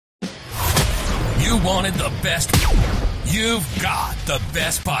You wanted the best. You've got the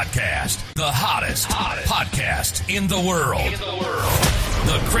best podcast, the hottest podcast in the world.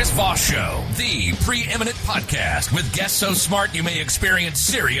 The Chris Voss Show, the preeminent podcast with guests so smart you may experience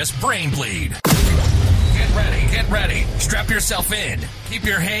serious brain bleed. Get ready. Strap yourself in. Keep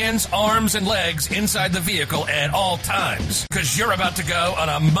your hands, arms, and legs inside the vehicle at all times, because you're about to go on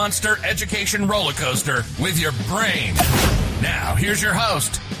a monster education roller coaster with your brain. Now, here's your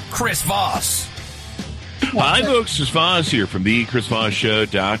host, Chris Voss. Hi, folks. Chris Voss here from the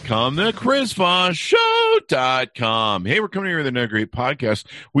ChrisVossShow.com, the ChrisVossShow.com. Hey, we're coming here with another great podcast.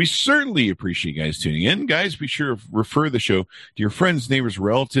 We certainly appreciate you guys tuning in. Guys, be sure to refer the show to your friends, neighbors,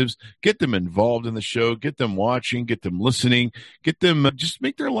 relatives. Get them involved in the show. Get them watching. Get them listening. Get them, just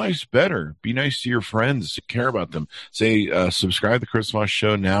make their lives better. Be nice to your friends. Care about them. Say, subscribe to the Chris Voss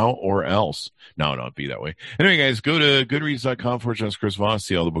Show now or else. No, don't be that way. Anyway, guys, go to goodreads.com/Chris Voss.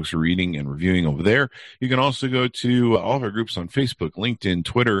 See all the books we're reading and reviewing over there. You can also go to all of our groups on Facebook, LinkedIn,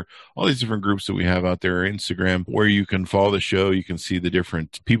 Twitter, all these different groups that we have out there, Instagram, where you can follow the show. You can see the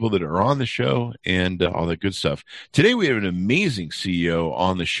different people that are on the show and all that good stuff. Today, we have an amazing CEO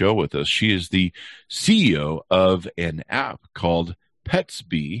on the show with us. She is the CEO of an app called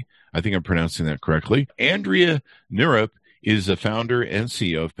Petsbee. I think I'm pronouncing that correctly. Andrea Nierup is the founder and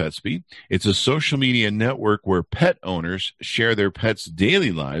CEO of Petsbee. It's a social media network where pet owners share their pets'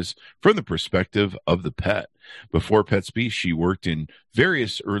 daily lives from the perspective of the pet. Before Petsbee, she worked in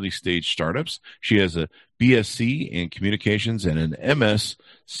various early-stage startups. She has a BSc in communications and an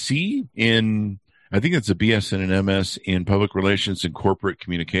MSc in, I think it's a BS and an MS in public relations and corporate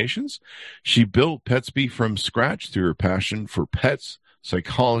communications. She built Petsbee from scratch through her passion for pets,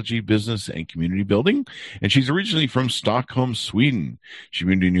 psychology, business, and community building. And she's originally from Stockholm, Sweden. She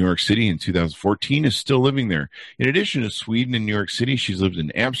moved to New York City in 2014, is still living there. In addition to Sweden and New York City, she's lived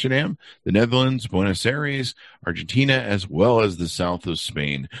in Amsterdam, the Netherlands, Buenos Aires, Argentina, as well as the south of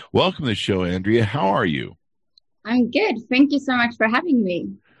Spain. Welcome to the show, Andrea. How are you? I'm good. Thank you so much for having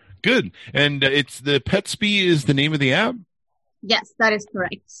me. Good. And it's the Petsbee is the name of the app? Yes, that is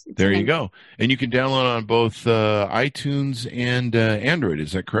correct. There you go. And you can download on both iTunes and Android.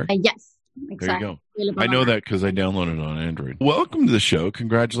 Is that correct? Yes, exactly. There you go. I know that because I downloaded it on Android. Welcome to the show.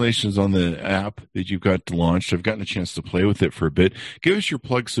 Congratulations on the app that you've got launched. I've gotten a chance to play with it for a bit. Give us your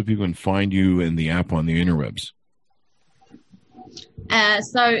plug so people can find you and the app on the interwebs.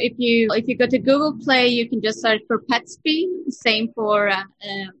 So if you go to Google Play, you can just search for Petsbee. Same for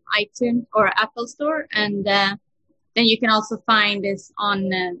iTunes or Apple Store. And then you can also find this on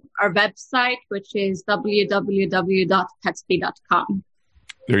our website, which is www.petsbee.com.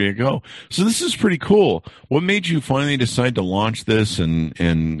 There you go. So this is pretty cool. What made you finally decide to launch this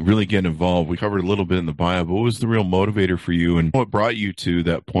and really get involved? We covered a little bit in the bio, but what was the real motivator for you and what brought you to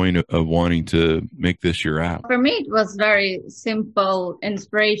that point of wanting to make this your app? For me, it was very simple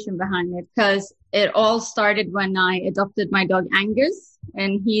inspiration behind it because it all started when I adopted my dog Angus,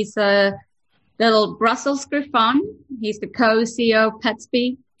 and he's a little Brussels Griffon. He's the co-CEO of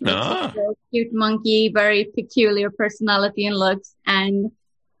Petsbee. He's a cute monkey, very peculiar personality and looks. And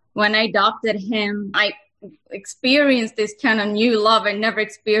when I adopted him, I experienced this kind of new love I never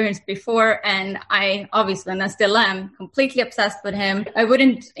experienced before. And I obviously, and I still am, completely obsessed with him. I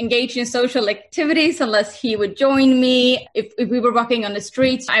wouldn't engage in social activities unless he would join me. If we were walking on the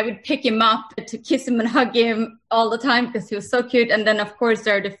streets, I would pick him up to kiss him and hug him all the time because he was so cute. And then, of course,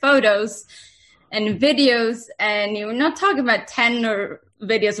 there are the photos and videos, and you're not talking about 10 or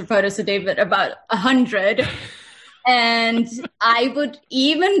videos or photos a day, but about 100. And I would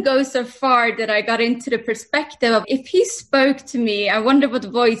even go so far that I got into the perspective of if he spoke to me, I wonder what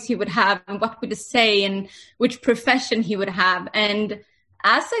voice he would have and what would he say and which profession he would have. And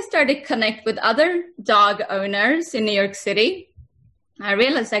as I started to connect with other dog owners in New York City, I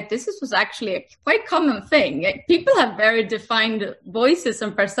realized like this was actually a quite common thing. Like, people have very defined voices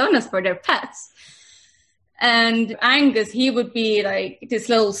and personas for their pets. And Angus, he would be like this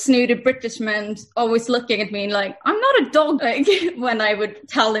little snooty British man always looking at me like, I'm not a dog, like, when I would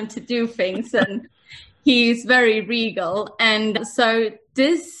tell him to do things. And he's very regal. And so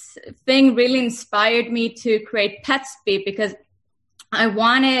this thing really inspired me to create Petsbee because I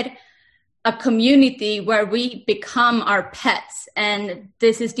wanted a community where we become our pets. And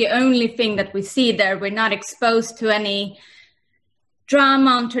this is the only thing that we see there. We're not exposed to any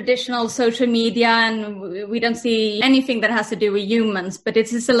drama on traditional social media, and we don't see anything that has to do with humans, but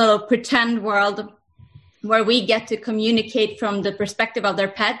it is a little pretend world where we get to communicate from the perspective of their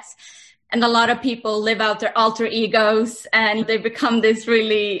pets. And a lot of people live out their alter egos and they become this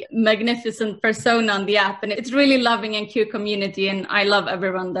really magnificent persona on the app. And it's really loving and cute community. And I love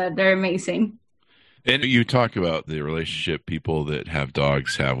everyone there. They're amazing. And you talk about the relationship people that have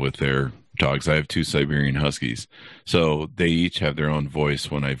dogs have with their dogs. I have 2 Siberian Huskies, so they each have their own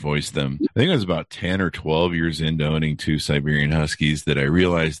voice when I voice them. I think it was about 10 or 12 years into owning 2 Siberian Huskies that I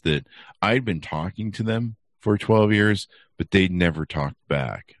realized that I'd been talking to them for 12 years, but they'd never talked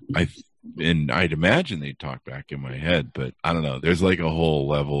back. I'd imagine they'd talk back in my head, but I don't know. There's like a whole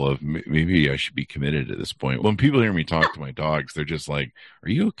level of maybe I should be committed at this point. When people hear me talk to my dogs, they're just like, "Are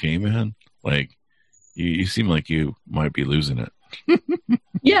you okay, man? Like, you seem like you might be losing it."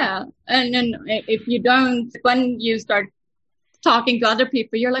 Yeah. And then if you don't, when you start talking to other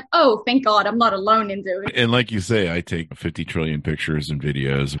people, you're like, oh, thank God I'm not alone in doing it. And like you say, I take 50 trillion pictures and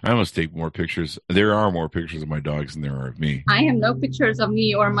videos. I almost take more pictures. There are more pictures of my dogs than there are of me. I have no pictures of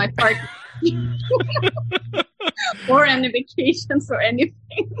me or my partner or any vacations or anything.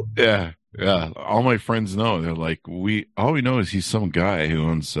 Yeah. Yeah, all my friends know. They're like, all we know is he's some guy who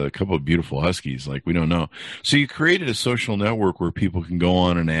owns a couple of beautiful Huskies. Like, we don't know. So you created a social network where people can go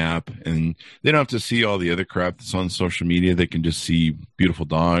on an app and they don't have to see all the other crap that's on social media. They can just see beautiful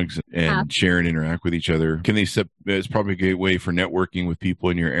dogs and share and interact with each other. It's probably a great way for networking with people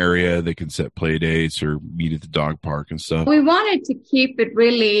in your area. They can set play dates or meet at the dog park and stuff. We wanted to keep it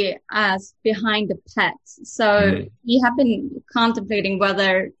really as behind the pets. So we have been contemplating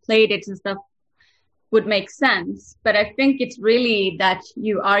whether play dates and stuff would make sense. But I think it's really that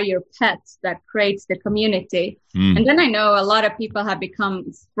you are your pets that creates the community. And then I know a lot of people have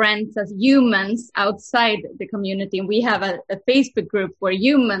become friends as humans outside the community. And we have a Facebook group where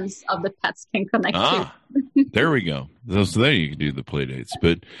humans of the pets can connect to. There we go. So there you can do the play dates.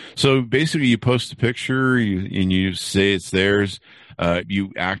 But so basically you post a picture and you say it's theirs.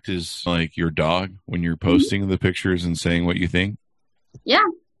 You act as like your dog when you're posting the pictures and saying what you think. Yeah.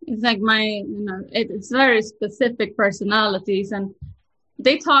 It's like it's very specific personalities, and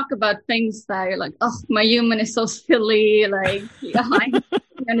they talk about things that are like, oh, my human is so silly, like, I'm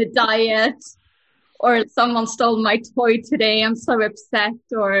on a diet, or someone stole my toy today, I'm so upset,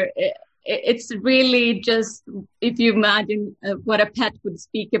 or it's really just, if you imagine what a pet would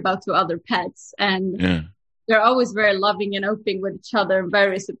speak about to other pets, and they're always very loving and open with each other, and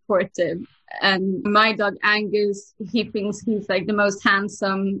very supportive. And my dog Angus, he thinks he's like the most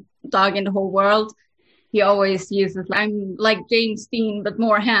handsome dog in the whole world. He always uses, I'm like James Dean, but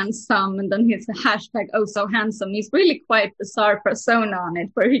more handsome. And then he's a hashtag, oh, so handsome. He's really quite bizarre persona on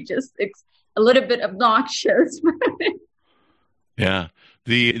it, where he just is a little bit obnoxious. Yeah.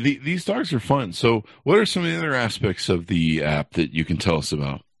 These dogs are fun. So what are some of the other aspects of the app that you can tell us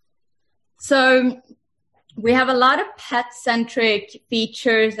about? So we have a lot of pet-centric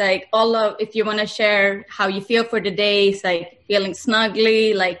features, like if you want to share how you feel for the day, like feeling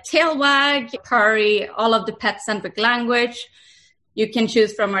snuggly, like tail wag, purry, all of the pet-centric language. You can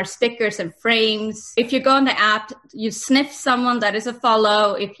choose from our stickers and frames. If you go on the app, you sniff someone, that is a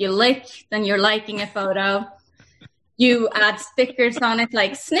follow. If you lick, then you're liking a photo. You add stickers on it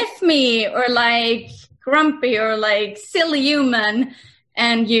like sniff me, or like grumpy, or like silly human.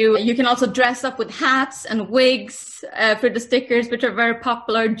 And you can also dress up with hats and wigs for the stickers, which are very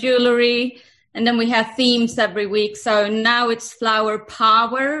popular, jewelry. And then we have themes every week. So now it's flower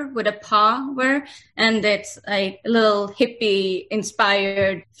power with a power. And it's a little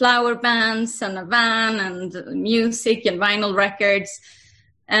hippie-inspired flower bands and a van and music and vinyl records.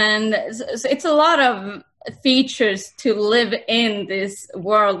 And so it's a lot of features to live in this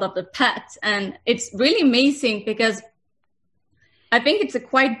world of the pet. And it's really amazing because I think it's a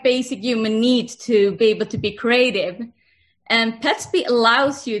quite basic human need to be able to be creative. And Petsby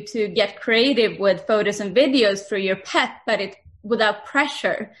allows you to get creative with photos and videos for your pet, but without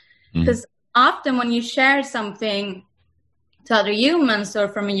pressure. Because often when you share something to other humans or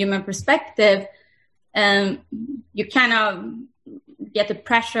from a human perspective, you kind of get the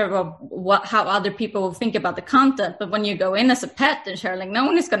pressure of how other people will think about the content. But when you go in as a pet and share, like, no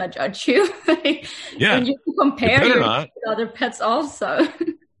one is going to judge you. And you can compare with other pets also.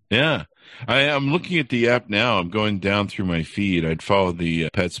 Yeah. I'm looking at the app now. I'm going down through my feed. I'd follow the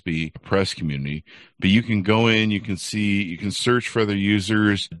Petsby press community, but you can go in, you can search for other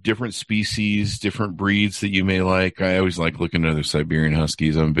users, different species, different breeds that you may like. I always like looking at other Siberian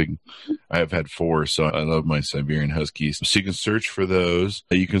Huskies. I've had 4, so I love my Siberian Huskies. So you can search for those.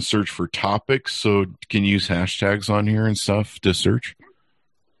 You can search for topics. So you can use hashtags on here and stuff to search.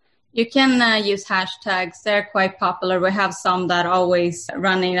 You can use hashtags. They're quite popular. We have some that are always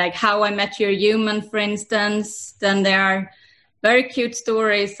running, like How I Met Your Human, for instance. Then there are very cute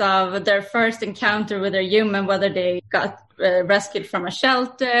stories of their first encounter with a human, whether they got rescued from a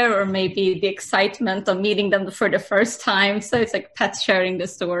shelter or maybe the excitement of meeting them for the first time. So it's like pets sharing the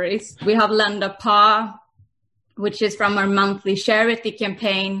stories. We have Lend a Paw, which is from our monthly charity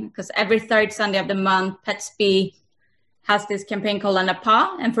campaign, because every third Sunday of the month, PetsBee has this campaign called Lend a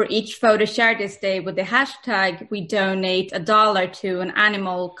Paw. And for each photo shared this day with the hashtag, we donate $1 to an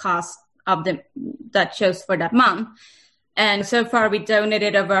animal cost of that chose for that month. And so far, we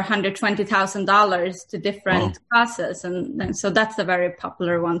donated over $120,000 to different causes. And so that's a very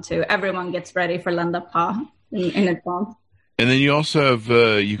popular one, too. Everyone gets ready for Lend a Paw in advance. And then you also have,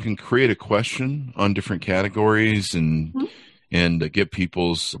 you can create a question on different categories and get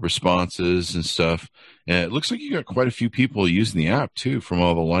people's responses and stuff. And it looks like you got quite a few people using the app, too, from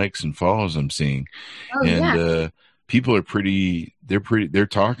all the likes and follows I'm seeing. People are they're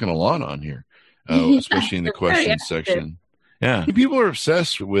talking a lot on here, especially in the questions section. Yeah. People are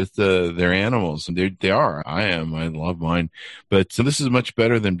obsessed with their animals, and they are. I am. I love mine. But this is much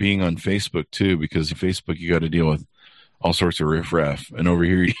better than being on Facebook, too, because Facebook, you got to deal with all sorts of riffraff. And over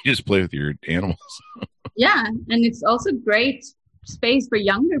here, you just play with your animals. Yeah. And it's also great space for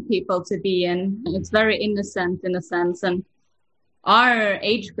younger people to be in. It's very innocent in a sense. And our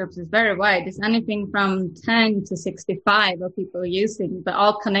age groups is very wide. It's anything from 10 to 65 of people using, but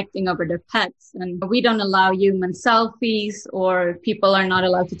all connecting over their pets. And we don't allow human selfies, or people are not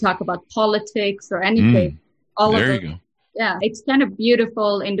allowed to talk about politics or anything. There you go. Yeah, it's kind of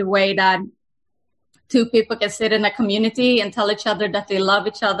beautiful in the way that two people can sit in a community and tell each other that they love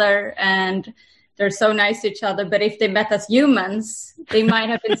each other and they're so nice to each other. But if they met as humans, they might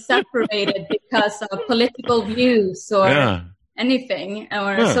have been separated because of political views or anything,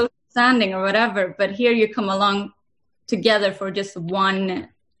 or social standing or whatever. But here you come along together for just one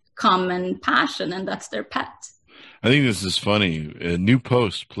common passion, and that's their pet. I think this is funny. A new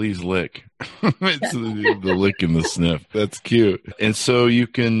post, please lick. It's the lick and the sniff. That's cute. And so you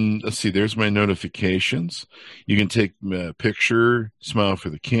can, let's see, there's my notifications. You can take a picture, smile for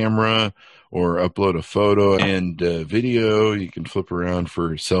the camera, or upload a photo and video. You can flip around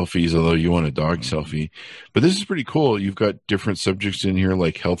for selfies, although you want a dog selfie. But this is pretty cool. You've got different subjects in here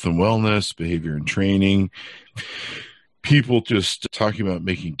like health and wellness, behavior and training. People just talking about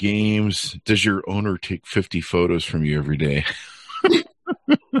making games. Does your owner take 50 photos from you every day?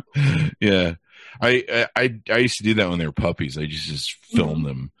 Yeah. I used to do that when they were puppies. I just film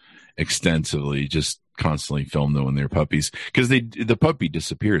them extensively, just constantly film them when they're puppies, because the puppy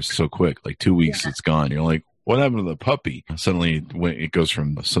disappears so quick, like 2 weeks, it's gone. You're like, what happened to the puppy? Suddenly when it goes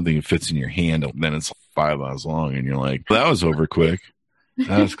from something that fits in your hand, then it's 5 hours long, and you're like, that was over quick. That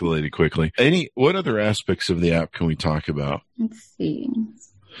escalated quickly. What other aspects of the app can we talk about? Let's see.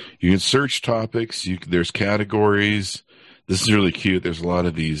 You can search topics. There's categories. This is really cute. There's a lot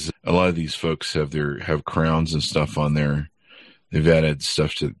of these folks have crowns and stuff on there. They've added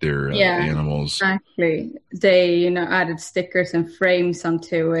stuff to their animals. Exactly. They, added stickers and frames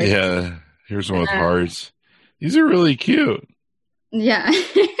onto it. Yeah. Here's one with hearts. These are really cute. Yeah.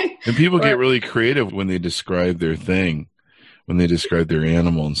 And people get really creative when they describe their thing, when they describe their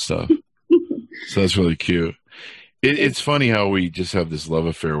animal and stuff. So that's really cute. It's funny how we just have this love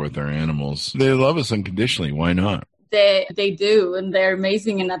affair with our animals. They love us unconditionally. Why not? They do, and they're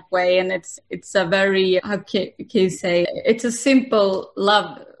amazing in that way. And it's a very, how can you say, it's a simple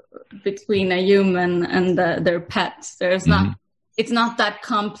love between a human and their pets. It's not that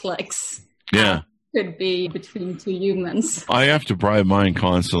complex. Yeah. Could be between two humans. I have to bribe mine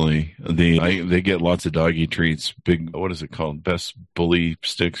constantly. They get lots of doggy treats. Big, what is it called? Best Bully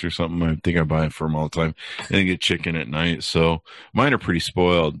sticks or something. I think I buy it for them all the time. And they get chicken at night. So mine are pretty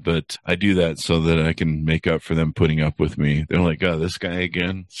spoiled, but I do that so that I can make up for them putting up with me. They're like, oh, this guy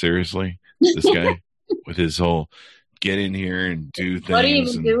again? Seriously? This guy with his whole get in here and do things. What are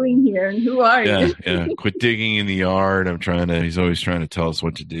you doing here? And who are you? Yeah. Quit digging in the yard. He's always trying to tell us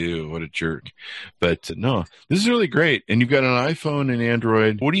what to do. What a jerk. But no, this is really great. And you've got an iPhone and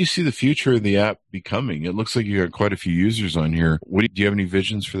Android. What do you see the future of the app becoming? It looks like you got quite a few users on here. Do you have any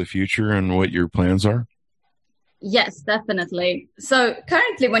visions for the future and what your plans are? Yes, definitely. So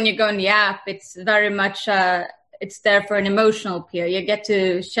currently when you go in the app, it's very much, it's there for an emotional appeal. You get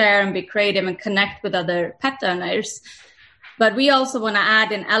to share and be creative and connect with other pet owners. But we also want to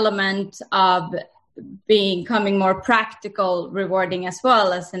add an element of becoming more practical, rewarding as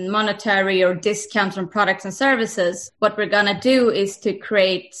well, as in monetary or discounts on products and services. What we're going to do is to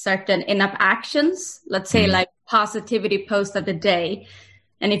create certain in-app actions, let's say like positivity post of the day.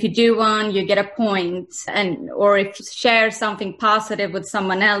 And if you do one, you get a point. Or if you share something positive with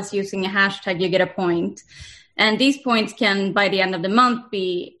someone else using a hashtag, you get a point. And these points can, by the end of the month,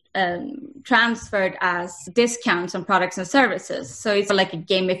 be transferred as discounts on products and services. So it's like a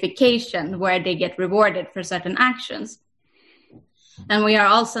gamification where they get rewarded for certain actions. And we are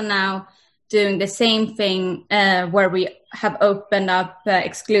also now doing the same thing where we have opened up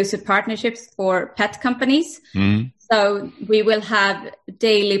exclusive partnerships for pet companies. Mm-hmm. So we will have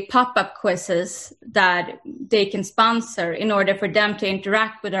daily pop-up quizzes that they can sponsor in order for them to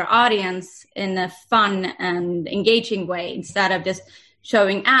interact with our audience in a fun and engaging way. Instead of just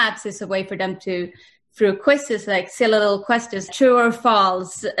showing ads, is a way for them to, through quizzes, like silly little questions, true or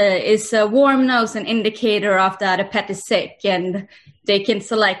false, is a warm nose an indicator of that a pet is sick? And they can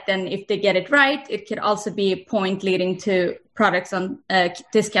select, and if they get it right, it could also be a point leading to products on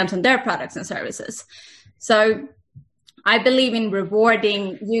discounts on their products and services. So I believe in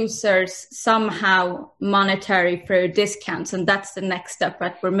rewarding users somehow monetary through discounts, and that's the next step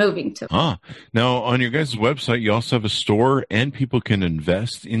that we're moving to. Now, on your guys' website, you also have a store, and people can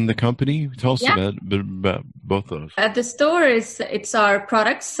invest in the company. Tell us about both those. The store it's our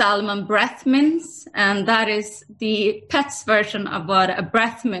product, Salmon Breath Mints, and that is the pet's version of what a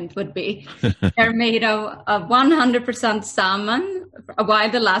breath mint would be. They're made of 100% salmon, a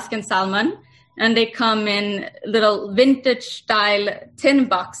wild Alaskan salmon. And they come in little vintage style tin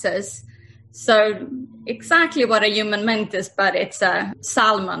boxes. So exactly what a human mint is, but it's a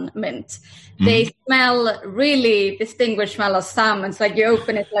salmon mint. Mm-hmm. They smell really distinguished smell of salmon. It's like you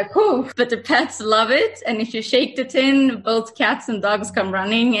open it like, oh, but the pets love it. And if you shake the tin, both cats and dogs come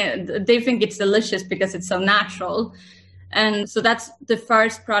running. They think it's delicious because it's so natural. And so that's the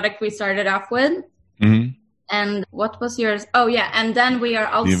first product we started off with. Mm-hmm. And what was yours? Oh, yeah. And then we are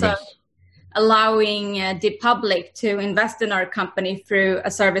also allowing the public to invest in our company through a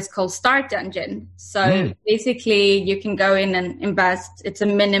service called Start Engine. So basically you can go in and invest. It's a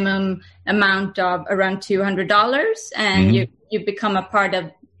minimum amount of around $200 and you become a part of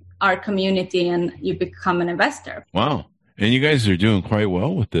our community and you become an investor. Wow. And you guys are doing quite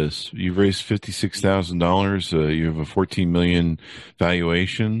well with this. You've raised $56,000. You have a $14 million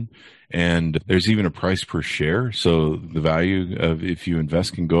valuation. And there's even a price per share. So the value of if you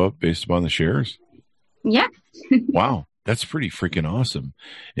invest can go up based upon the shares. Yeah. Wow. That's pretty freaking awesome.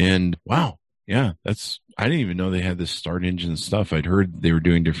 And wow. Yeah. I didn't even know they had this Start Engine stuff. I'd heard they were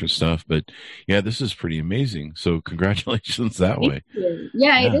doing different stuff, but yeah, this is pretty amazing. So congratulations that way.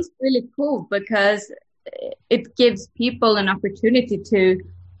 Yeah, it is really cool because it gives people an opportunity to,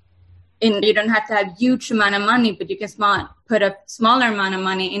 you don't have to have huge amount of money, but you can put a smaller amount of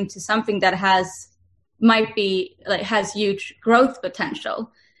money into something that has huge growth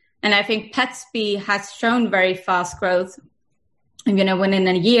potential. And I think Petsby has shown very fast growth. And, within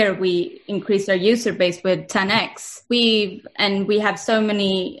a year, we increased our user base with 10x. We have so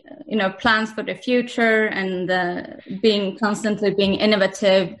many, plans for the future and constantly being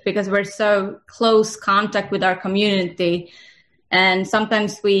innovative because we're so close contact with our community. And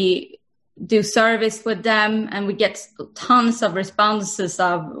sometimes we do service with them and we get tons of responses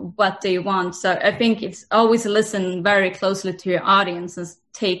of what they want. So I think it's always listen very closely to your audience and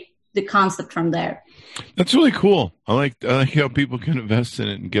take the concept from there. That's really cool. I like how people can invest in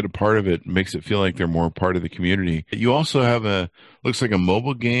it and get a part of it. It makes it feel like they're more part of the community. You also have looks like a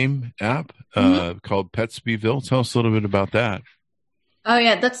mobile game app called Petsbyville. Tell us a little bit about that. Oh,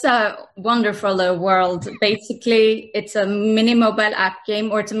 yeah, that's a wonderful world. Basically, it's a mini mobile app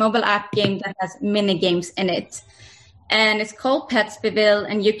game, or it's a mobile app game that has mini games in it. And it's called Petsbyville,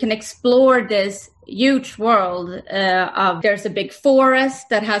 and you can explore this huge world there's a big forest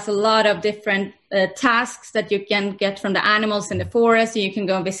that has a lot of different tasks that you can get from the animals in the forest. You can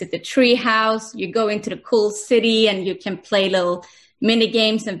go and visit the tree house. You go into the cool city, and you can play little mini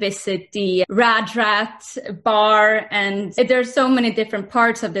games and visit the Rad Rat bar. And there's so many different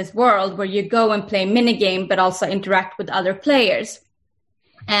parts of this world where you go and play mini game, but also interact with other players.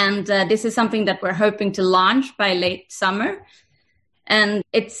 And this is something that we're hoping to launch by late summer. And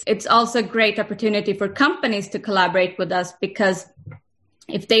it's also a great opportunity for companies to collaborate with us, because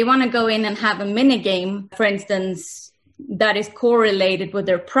if they want to go in and have a mini game, for instance, that is correlated with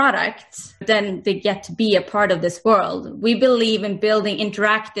their product, then they get to be a part of this world. We believe in building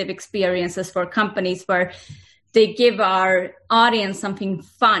interactive experiences for companies where they give our audience something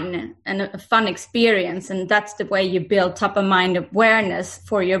fun and a fun experience. And that's the way you build top of mind awareness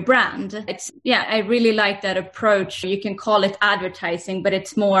for your brand. I really like that approach. You can call it advertising, but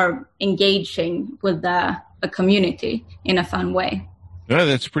it's more engaging with a community in a fun way. Yeah,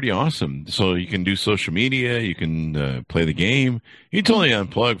 that's pretty awesome. So you can do social media, you can play the game. You can totally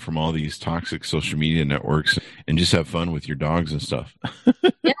unplug from all these toxic social media networks and just have fun with your dogs and stuff.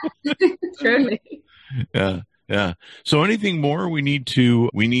 Yeah, truly. Yeah. Yeah. So anything more we need to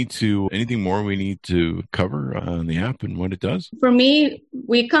cover on the app and what it does? For me,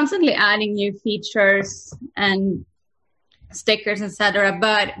 we're constantly adding new features and stickers, etc.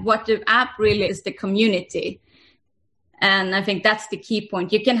 But what the app really is the community. And I think that's the key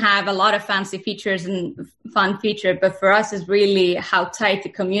point. You can have a lot of fancy features and fun features, but for us, it's really how tight the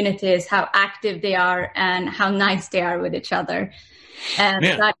community is, how active they are, and how nice they are with each other. And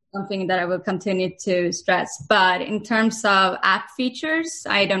that's something that I will continue to stress. But in terms of app features,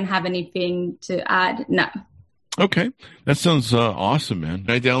 I don't have anything to add. No. Okay. That sounds awesome, man.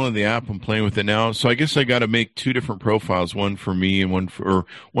 I downloaded the app. I'm playing with it now. So I guess I got to make two different profiles, one for me and one for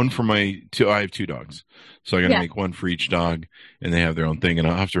my two. I have two dogs. So I got to make one for each dog, and they have their own thing. And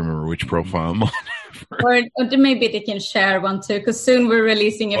I'll have to remember which profile I'm on. Or maybe they can share one too, because soon we're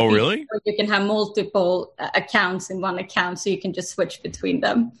releasing a feature really? where you can have multiple accounts in one account, so you can just switch between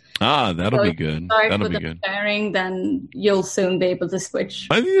them. That'll be good. That'll be good. Sharing, then you'll soon be able to switch.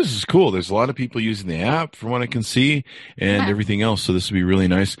 I think this is cool. There's a lot of people using the app from what I can see and everything else. So this would be really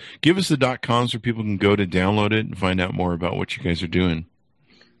nice. Give us the .coms where people can go to download it and find out more about what you guys are doing.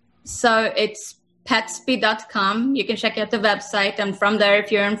 So it's petsby.com. You can check out the website. And from there,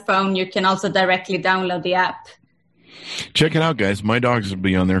 if you're on phone, you can also directly download the app. Check it out, guys. My dogs will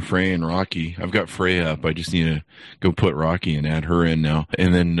be on there, Freya and Rocky. I've got Freya up. I just need to go put Rocky and add her in now.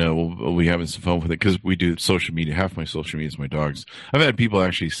 And then we'll be having some fun with it because we do social media. Half my social media is my dogs. I've had people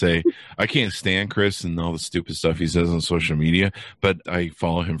actually say, I can't stand Chris and all the stupid stuff he says on social media, but I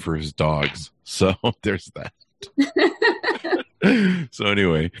follow him for his dogs. So there's that. So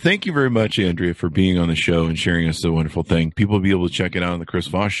anyway, thank you very much, Andrea, for being on the show and sharing us the wonderful thing. People will be able to check it out on the Chris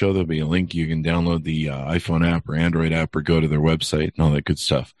Voss Show. There'll be a link. You can download the iPhone app or Android app or go to their website and all that good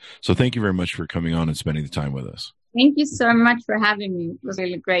stuff. So thank you very much for coming on and spending the time with us. Thank you so much for having me. It was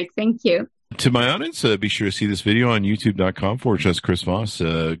really great. Thank you. To my audience, be sure to see this video on youtube.com/Chris Voss.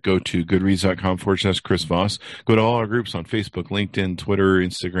 Go to goodreads.com/Chris Voss. Go to all our groups on Facebook, LinkedIn, Twitter,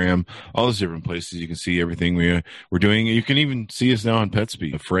 Instagram, all those different places. You can see everything we're doing. You can even see us now on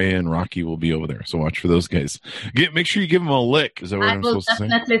Petsby. Freya and Rocky will be over there, so watch for those guys. Make sure you give them a lick. Is that what I'm supposed to say? I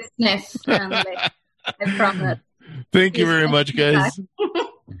will definitely sniff and lick. I promise. Thank you very much, guys.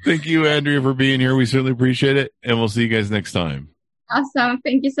 Thank you, Andrea, for being here. We certainly appreciate it, and we'll see you guys next time. Awesome.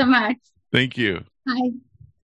 Thank you so much. Thank you. Bye.